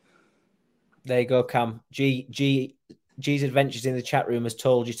for me. There you go, Cam. G's Adventures in the chat room has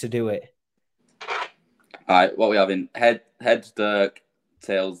told you to do it. All right, what we having? Heads Dirk,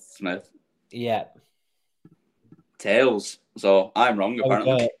 tails Smith. Yeah. Tails. So I'm wrong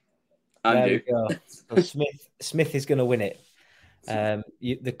apparently. There we go. So Smith is going to win it.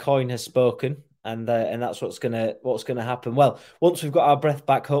 The coin has spoken, and that's what's gonna happen. Well, once we've got our breath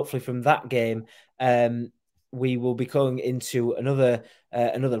back, hopefully from that game, we will be going into another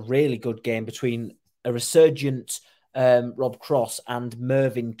really good game between a resurgent Rob Cross and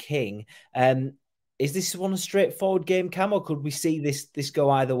Mervyn King. Is this one a straightforward game, Cam, or could we see this go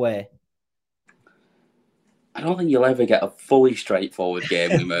either way? I don't think you'll ever get a fully straightforward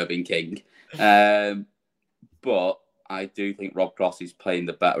game with Mervyn King, but I do think Rob Cross is playing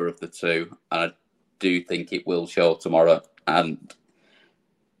the better of the two, and I do think it will show tomorrow. And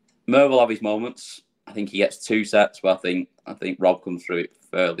Merv will have his moments. I think he gets 2 sets, but I think Rob comes through it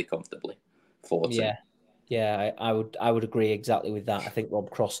fairly comfortably. 4-2. Yeah, I would agree exactly with that. I think Rob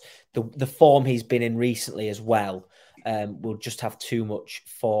Cross, the form he's been in recently as well, will just have too much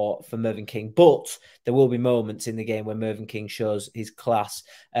for Mervyn King. But there will be moments in the game where Mervyn King shows his class.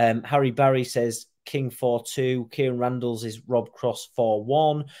 Harry Barry says King 4-2. Kieran Randalls is Rob Cross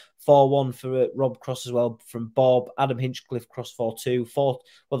 4-1. 4-1 for Rob Cross as well from Bob. Adam Hinchcliffe Cross 4-2.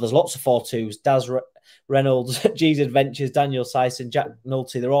 Well, there's lots of 4-2s. Daz Reynolds, G's Adventures, Daniel Syson, Jack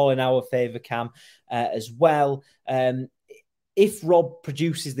Nolte, they're all in our favour, Cam, as well. If Rob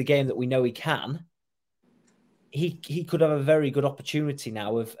produces the game that we know he can, he could have a very good opportunity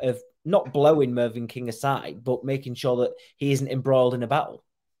now of not blowing Mervyn King aside, but making sure that he isn't embroiled in a battle.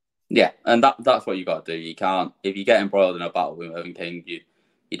 Yeah, and that's what you got to do. You can't, if you get embroiled in a battle with Mervyn King,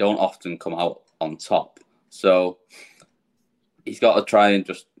 you don't often come out on top. So he's got to try and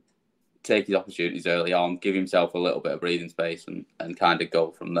just take his opportunities early on, give himself a little bit of breathing space and kind of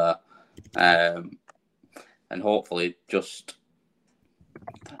go from there. And hopefully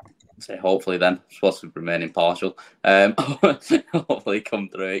hopefully then, I'm supposed to remain impartial. Hopefully come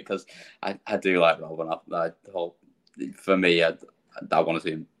through it, because I do like Rob, and for me, I want to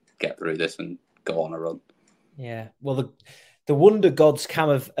see him get through this and go on a run. Yeah, well, the Wonder Gods, Cam,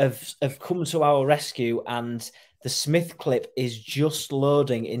 have come to our rescue, and the Smith clip is just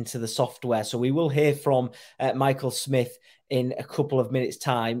loading into the software. So we will hear from Michael Smith in a couple of minutes'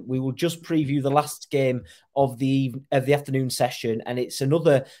 time. We will just preview the last game of the afternoon session, and it's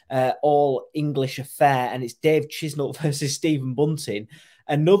another all English affair, and it's Dave Chisnall versus Stephen Bunting.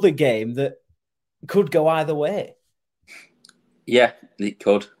 Another game that could go either way. Yeah, it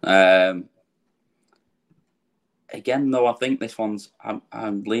could. Again, though, I think this one's...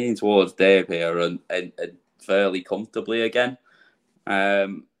 I'm leaning towards Dave here, and fairly comfortably again. I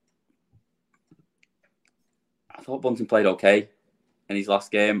thought Bunting played okay in his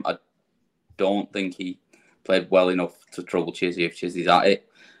last game. I don't think he played well enough to trouble Chizzy if Chizzy's at it.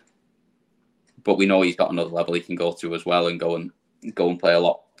 But we know he's got another level he can go to as well, and go and play a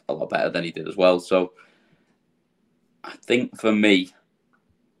lot better than he did as well. So I think for me,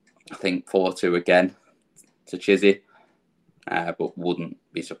 4-2 again to Chizzy, but wouldn't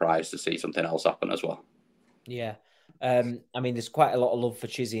be surprised to see something else happen as well. Yeah. I mean, there's quite a lot of love for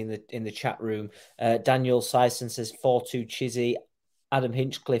Chizzy in the chat room. Daniel Syson says 4-2 Chizzy. Adam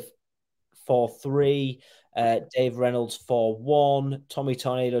Hinchcliffe 4-3. Dave Reynolds 4-1. Tommy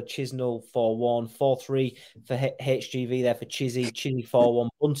Tornado Chisnell 4-1. 4-3 for HGV there for Chizzy. Chizzy 4-1.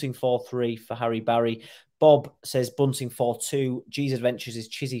 Bunting 4-3 for Harry Barry. Bob says Bunting 4-2. G's Adventures is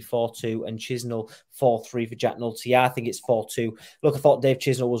Chizzy 4-2 and Chisnell 4-3 for Jack Nolte. Yeah, I think it's 4-2. Look, I thought Dave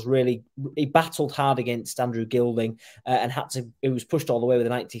Chisnell he battled hard against Andrew Gilding and it was pushed all the way with a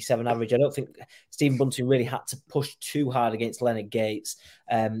 97 average. I don't think Stephen Bunting really had to push too hard against Leonard Gates.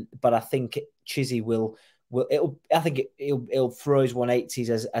 But I think Chizzy he'll throw his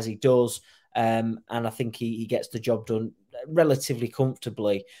 180s as he does. And I think he gets the job done relatively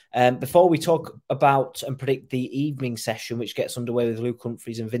comfortably. Before we talk about and predict the evening session, which gets underway with Luke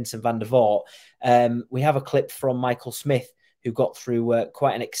Humphries and Vincent van der Voort, we have a clip from Michael Smith, who got through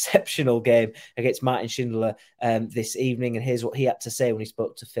quite an exceptional game against Martin Schindler this evening. And here's what he had to say when he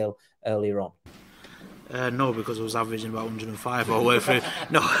spoke to Phil earlier on. No, because I was averaging about 105 all the way through.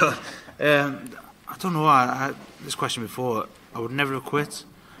 No, I don't know why. I had this question before. I would never have quit,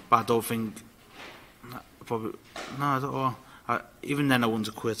 but I don't think... I don't know. Even then I wouldn't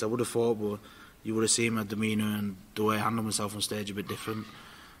have quit. I would have fought, but you would have seen my demeanour and the way I handled myself on stage a bit different.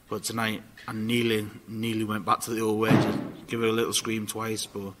 But tonight I nearly went back to the old way, just give it a little scream twice,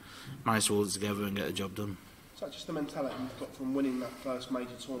 but managed to hold it together and get the job done. Is that just the mentality you've got from winning that first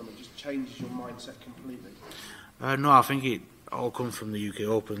major tournament? Just changes your mindset completely? No, I think it all comes from the UK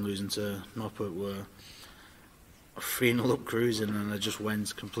Open, losing to Noppert, where 3-0 up cruising and I just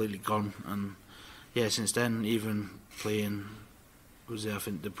went completely gone. And yeah, since then, even playing, I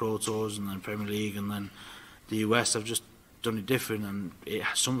think the Pro Tours and then Premier League and then the US, I've just done it different, and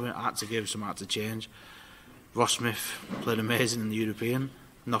something I had to give, something I had to change. Ross Smith played amazing in the European.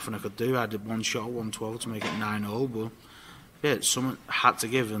 Nothing I could do. I did one shot at 112 to make it 9-0, but yeah, something I had to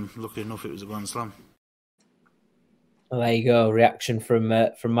give, and lucky enough it was a Grand Slam. Well, there you go. Reaction from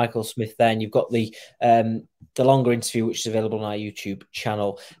Michael Smith. Then you've got the longer interview, which is available on our YouTube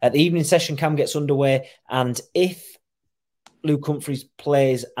channel. The evening session cam gets underway, and if Luke Humphries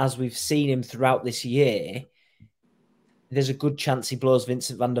plays as we've seen him throughout this year, there's a good chance he blows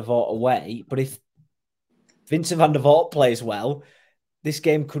Vincent van der Voort away. But if Vincent van der Voort plays well, this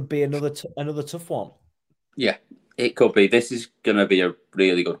game could be another tough one. Yeah, it could be. This is going to be a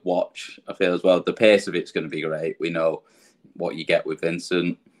really good watch, I feel, as well. The pace of it's going to be great. We know what you get with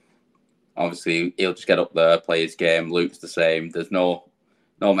Vincent. Obviously, he'll just get up there, play his game. Luke's the same. There's no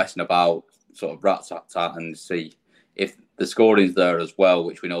messing about, sort of rat-tat-tat, and see if the scoring's there as well,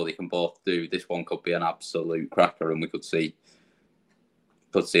 which we know they can both do. This one could be an absolute cracker, and we could see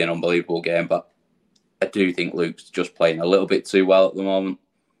an unbelievable game. But I do think Luke's just playing a little bit too well at the moment.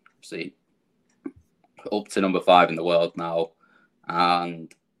 See, up to number 5 in the world now,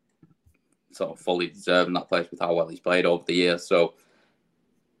 and sort of fully deserving that place with how well he's played over the years. So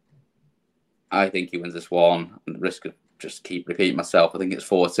I think he wins this one, and the risk of just keep repeating myself, I think it's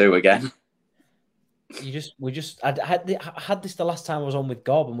 4-2 again. I had this the last time I was on with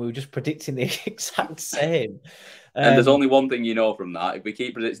Gob, and we were just predicting the exact same. And there's only one thing you know from that. If we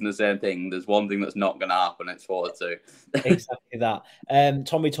keep predicting the same thing, there's one thing that's not going to happen. It's 4-2. Exactly that.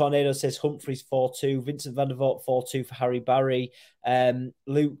 Tommy Tornado says Humphries 4-2. Vincent van der Voort 4-2 for Harry Barry.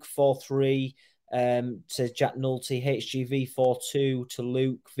 Luke 4-3. Says Jack Nolte. HGV 4-2 to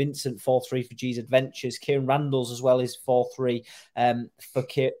Luke. Vincent 4-3 for G's Adventures. Kieran Randalls as well is 4-3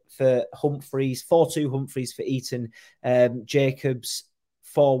 for Humphries. 4-2 Humphries for Eaton. Jacobs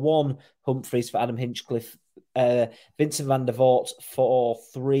 4-1 Humphries for Adam Hinchcliffe. Vincent van der Voort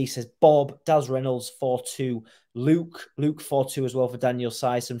 4-3 says Bob. Daz Reynolds 4-2 Luke 4-2 as well for Daniel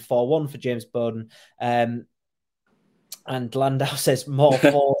Syson. 4-1 for James Bowden. And Landau says more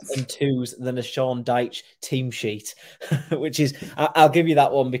 4s and 2s than a Sean Dyche team sheet, which is, I'll give you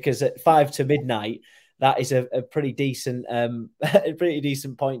that one, because at 5 to midnight, that is a pretty decent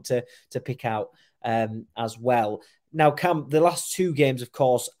point to pick out as well. Now, Cam, the last 2 games, of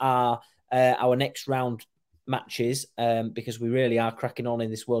course, are our next round matches, because we really are cracking on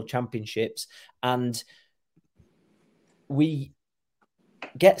in this World Championships, and we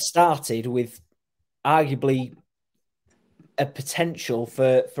get started with arguably a potential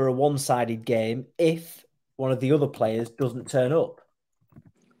for a one-sided game if one of the other players doesn't turn up.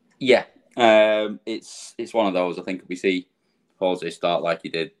 Yeah, it's one of those. I think if we see Jose start like he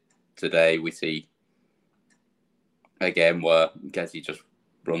did today, we see a game where Gezi just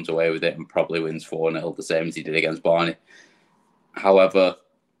runs away with it and probably wins 4-0, the same as he did against Barney. However,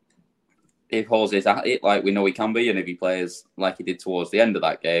 if Jose's at it like we know he can be, and if he plays like he did towards the end of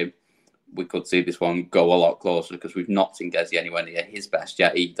that game, we could see this one go a lot closer, because we've not seen Gezi anywhere near his best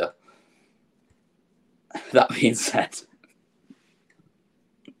yet either. That being said,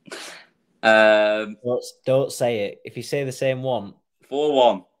 don't say it. If you say the same one,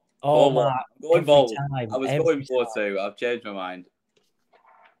 4-1. Oh 4-1. my! Going bold. Time, I was going 4-2. I've changed my mind.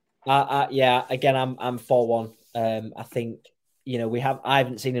 Yeah. Again, I'm 4-1. I think, I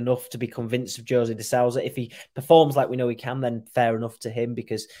haven't seen enough to be convinced of Jose de Sousa. If he performs like we know he can, then fair enough to him,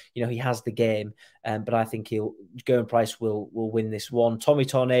 because he has the game. But I think Gerwyn Price will win this one. Tommy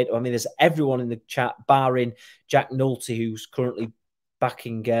Tornado. I mean, there's everyone in the chat, barring Jack Nolte, who's currently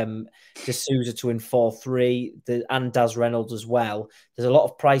backing de Sousa to win 4-3, and Daz Reynolds as well. There's a lot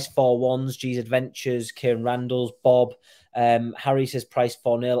of Price 4-1s. G's Adventures, Kieran Randalls, Bob. Harry says Price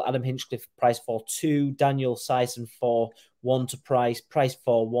 4-0. Adam Hinchcliffe, Price 4-2. Daniel Syson 4-1 to Price. Price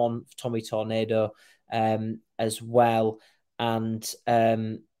 4-1 for Tommy Tornado as well. And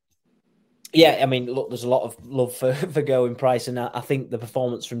I mean, look, there's a lot of love for Gerwyn Price, and I think the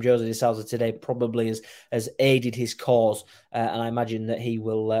performance from Jose de Sousa today probably has aided his cause, and I imagine that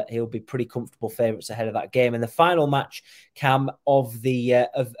he'll be pretty comfortable favourites ahead of that game. And the final match, Cam, of the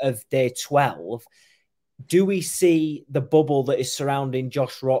of day 12. Do we see the bubble that is surrounding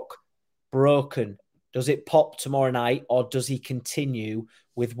Josh Rock broken? Does it pop tomorrow night, or does he continue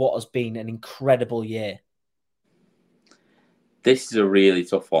with what has been an incredible year? This is a really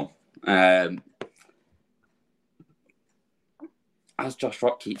tough one. as Josh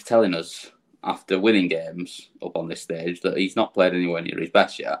Rock keeps telling us after winning games up on this stage, that he's not played anywhere near his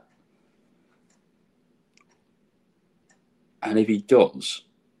best yet. And if he does,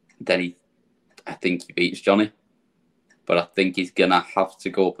 then I think he beats Johnny. But I think he's going to have to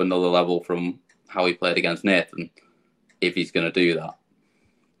go up another level from how he played against Nathan if he's going to do that.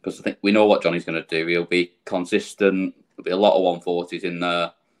 Because I think we know what Johnny's going to do. He'll be consistent. There'll be a lot of 140s in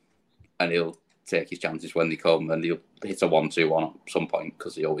there. And he'll take his chances when they come. And he'll hit a 1-2-1 at some point,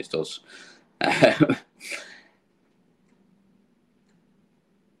 because he always does.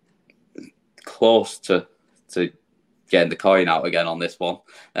 Close to getting the coin out again on this one.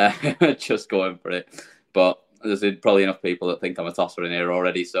 Just going for it. But there's probably enough people that think I'm a tosser in here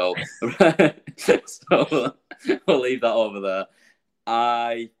already, so we'll leave that over there.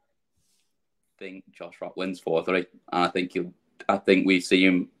 I think Josh Rock wins 4-3, and I think we see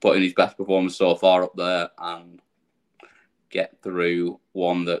him putting his best performance so far up there and get through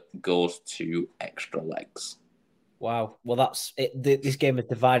one that goes to extra legs. Wow. Well, that's it. This game has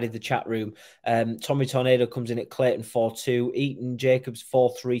divided the chat room. Tommy Tornado comes in at Clayton 4-2. Eaton Jacobs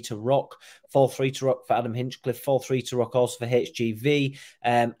 4-3 to Rock. 4-3 to Rock for Adam Hinchcliffe. 4-3 to Rock also for HGV.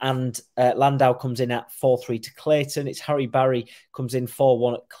 And Landau comes in at 4-3 to Clayton. It's Harry Barry comes in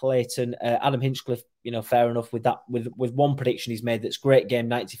 4-1 at Clayton. Adam Hinchcliffe, fair enough with that. With one prediction he's made, that's great game,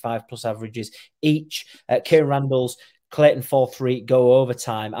 95 plus averages each. Kieran Randall's Clayton 4-3, go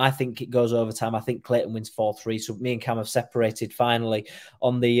overtime. I think it goes overtime. I think Clayton wins 4-3. So me and Cam have separated finally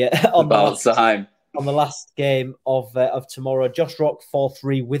on the last game of tomorrow. Josh Rock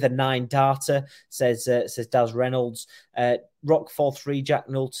 4-3 with a 9 darter, says Daz Reynolds. Rock 4-3, Jack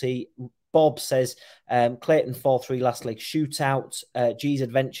Nolte. Bob says Clayton 4-3 last leg shootout. G's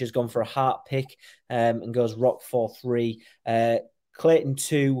Adventure's gone for a heart pick and goes Rock 4-3. Clayton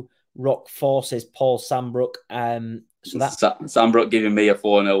 2, Rock 4, says Paul Sambrook. So that Sambrook giving me a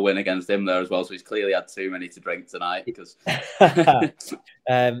 4-0 win against him there as well. So he's clearly had too many to drink tonight. Because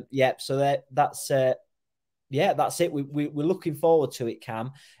So that's it. We're looking forward to it, Cam.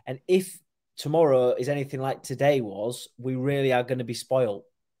 And if tomorrow is anything like today was, we really are going to be spoiled.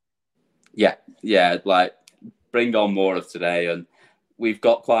 Yeah, like bring on more of today, and we've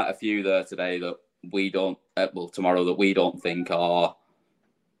got quite a few there today that we don't. Tomorrow that we don't think are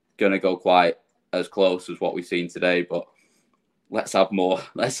going to go quite as close as what we've seen today, but let's have more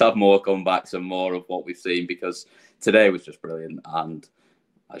comebacks and more of what we've seen, because today was just brilliant and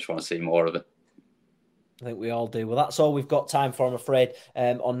I just want to see more of it. I think we all do. Well, that's all we've got time for, I'm afraid,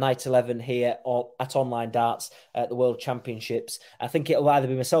 on night 11 here at Online Darts at the World Championships. I think it'll either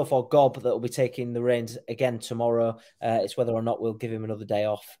be myself or Gob that will be taking the reins again tomorrow. It's whether or not we'll give him another day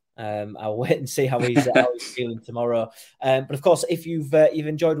off. I'll wait and see how he's feeling tomorrow. But of course, if you've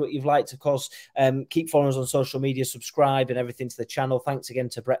enjoyed what you've liked, of course, keep following us on social media, subscribe and everything to the channel. Thanks again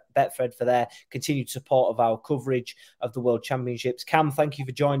to Betfred for their continued support of our coverage of the World Championships. Cam, thank you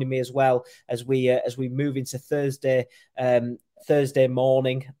for joining me as well as we move into Thursday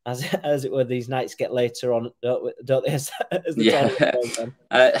morning, as it were. These nights get later on, don't they?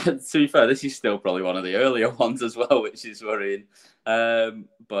 To be fair, this is still probably one of the earlier ones as well, which is worrying.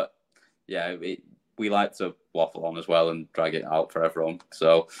 But yeah, we like to waffle on as well and drag it out for everyone.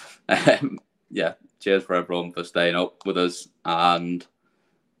 So cheers for everyone for staying up with us, and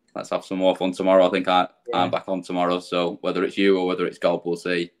let's have some more fun tomorrow. I think I'm back on tomorrow, so whether it's you or whether it's Gob, we'll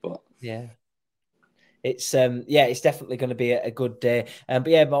see. But it's definitely going to be a good day.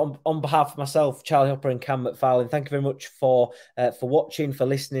 But on behalf of myself, Charlie Hopper and Cam McFarlane, thank you very much for watching, for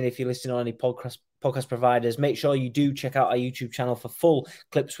listening. If you're listening on any podcast providers, make sure you do check out our YouTube channel for full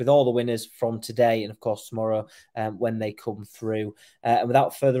clips with all the winners from today and of course tomorrow when they come through. And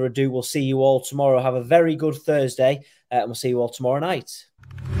without further ado, we'll see you all tomorrow. Have a very good Thursday, and we'll see you all tomorrow night.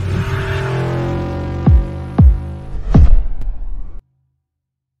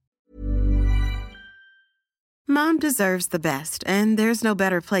 Mom deserves the best, and there's no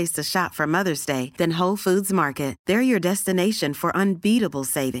better place to shop for Mother's Day than Whole Foods Market. They're your destination for unbeatable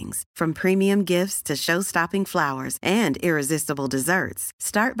savings, from premium gifts to show-stopping flowers and irresistible desserts.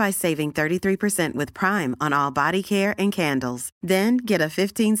 Start by saving 33% with Prime on all body care and candles. Then get a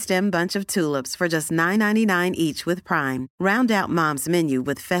 15-stem bunch of tulips for just $9.99 each with Prime. Round out Mom's menu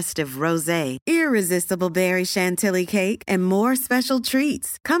with festive rosé, irresistible berry chantilly cake, and more special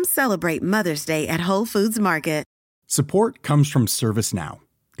treats. Come celebrate Mother's Day at Whole Foods Market. Support comes from ServiceNow,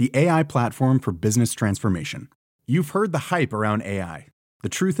 the AI platform for business transformation. You've heard the hype around AI. The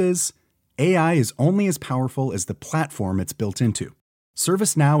truth is, AI is only as powerful as the platform it's built into.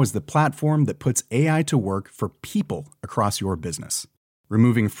 ServiceNow is the platform that puts AI to work for people across your business,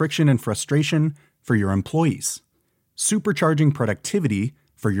 removing friction and frustration for your employees. supercharging productivity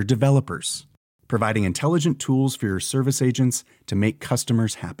for your developers, providing intelligent tools for your service agents to make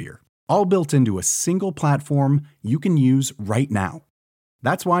customers happier. All built into a single platform you can use right now.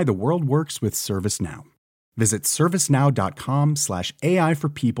 That's why the world works with ServiceNow. Visit servicenow.com/AI for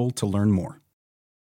people to learn more.